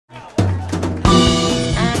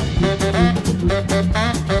Hi,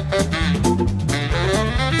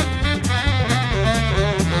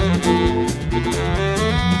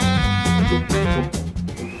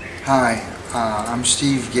 I'm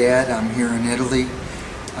Steve Gadd. I'm here in Italy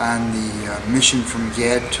on the Mission from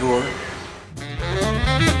Gadd tour.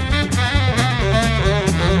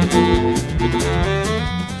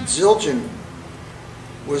 Zildjian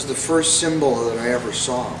was the first symbol that I ever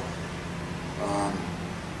saw.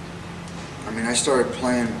 I mean, I started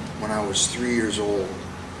playing when I was 3 years old,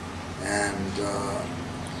 and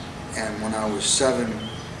when I was 7,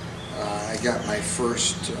 I got my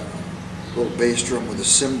first little bass drum with a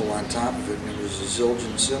cymbal on top of it, and it was a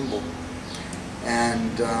Zildjian cymbal.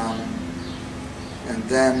 And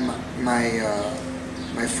then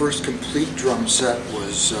my first complete drum set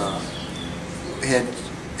was had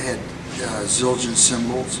Zildjian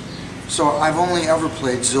cymbals. So I've only ever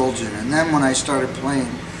played Zildjian, and then when I started playing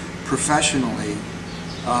professionally,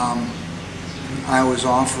 I was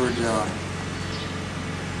offered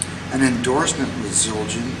an endorsement with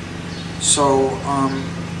Zildjian. So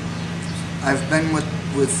I've been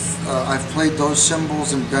I've played those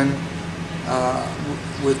cymbals and been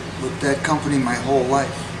with that company my whole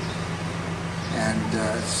life, and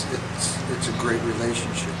it's a great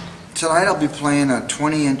relationship. Tonight I'll be playing a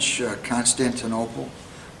 20-inch Constantinople,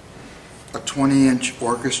 a 20-inch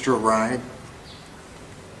orchestra ride,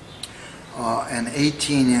 an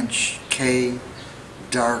 18-inch K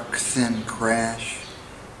dark thin crash.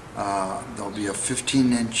 There'll be a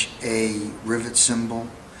 15-inch A rivet cymbal,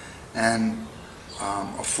 and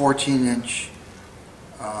a 14-inch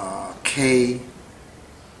K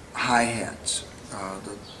hi-hats.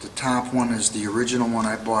 The top one is the original one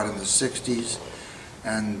I bought in the 60s,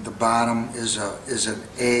 and the bottom is an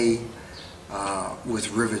A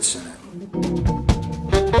with rivets in it.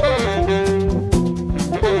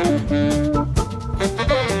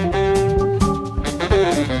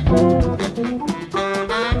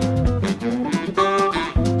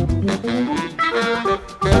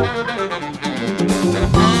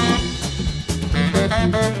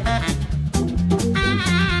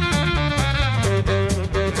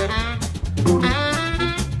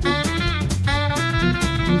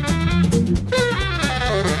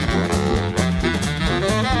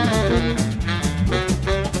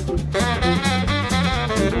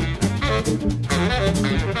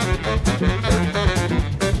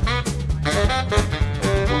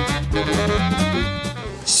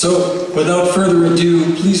 So, without further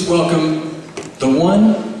ado, please welcome the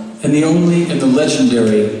one and the only and the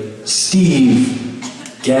legendary Steve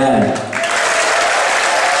Gadd.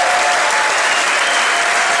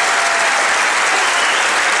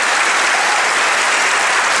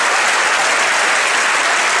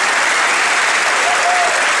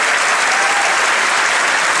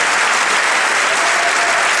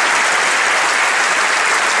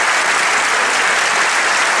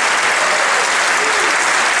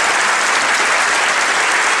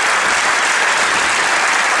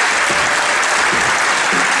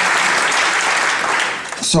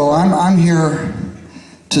 So I'm here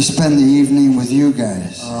to spend the evening with you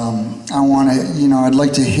guys. I want to, I'd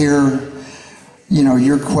like to hear,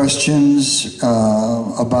 your questions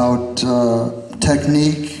about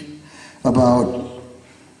technique, about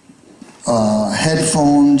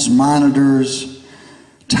headphones, monitors,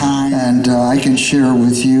 time, and I can share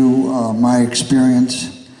with you my experience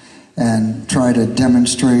and try to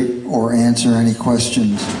demonstrate or answer any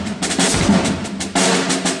questions.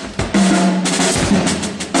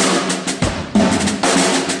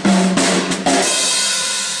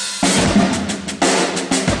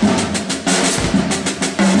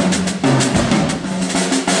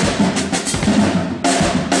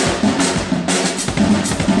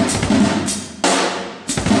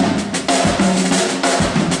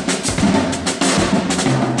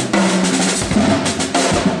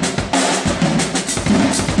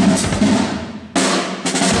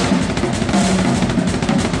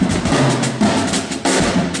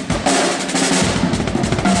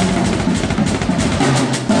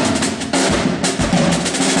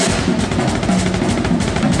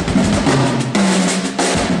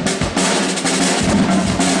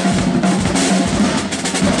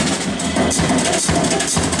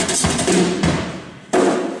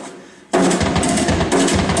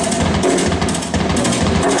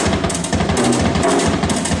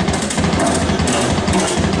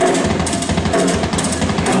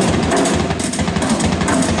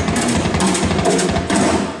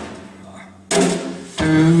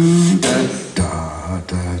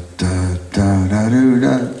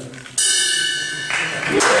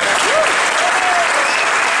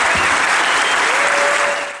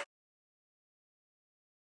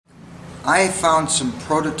 I found some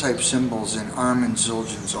prototype symbols in Armin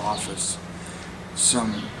Zildjian's office,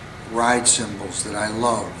 some ride symbols that I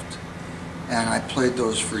loved, and I played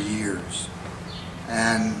those for years.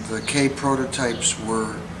 And the K prototypes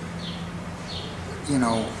were, you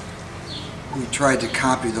know, we tried to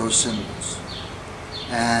copy those symbols.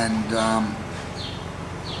 And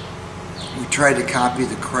we tried to copy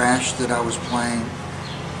the crash that I was playing.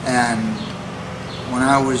 And when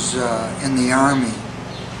I was in the Army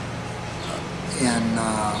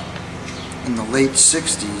in the late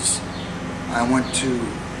 60s, I went to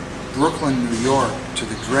Brooklyn, New York, to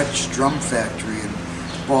the Gretsch drum factory and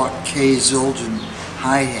bought K Zildjian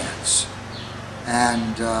hi-hats.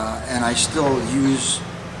 And I still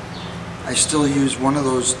use one of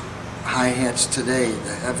those hi-hats today,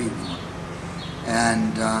 the heavy one.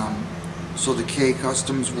 And so the K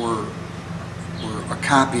customs were a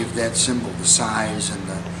copy of that symbol, the size and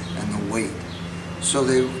the weight. So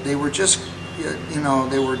they were just, you know,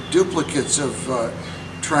 they were duplicates of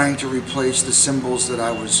trying to replace the symbols that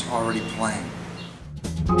I was already playing.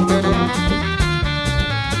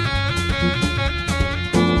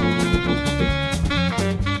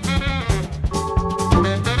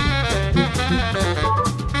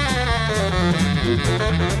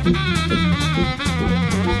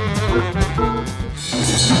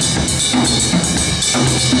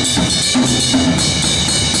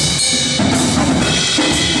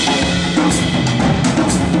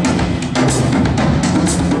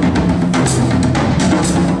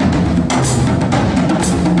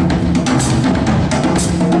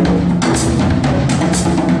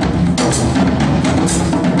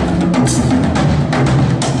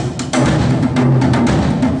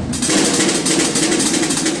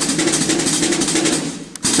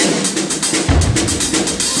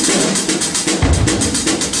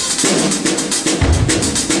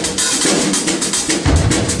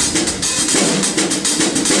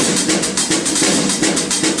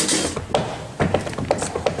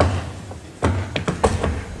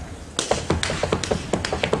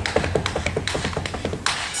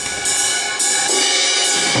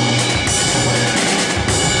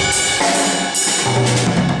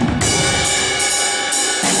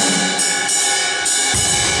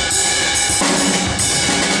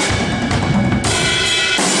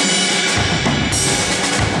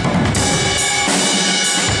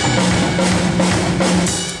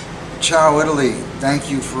 Ciao, Italy.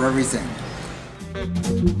 Thank you for everything.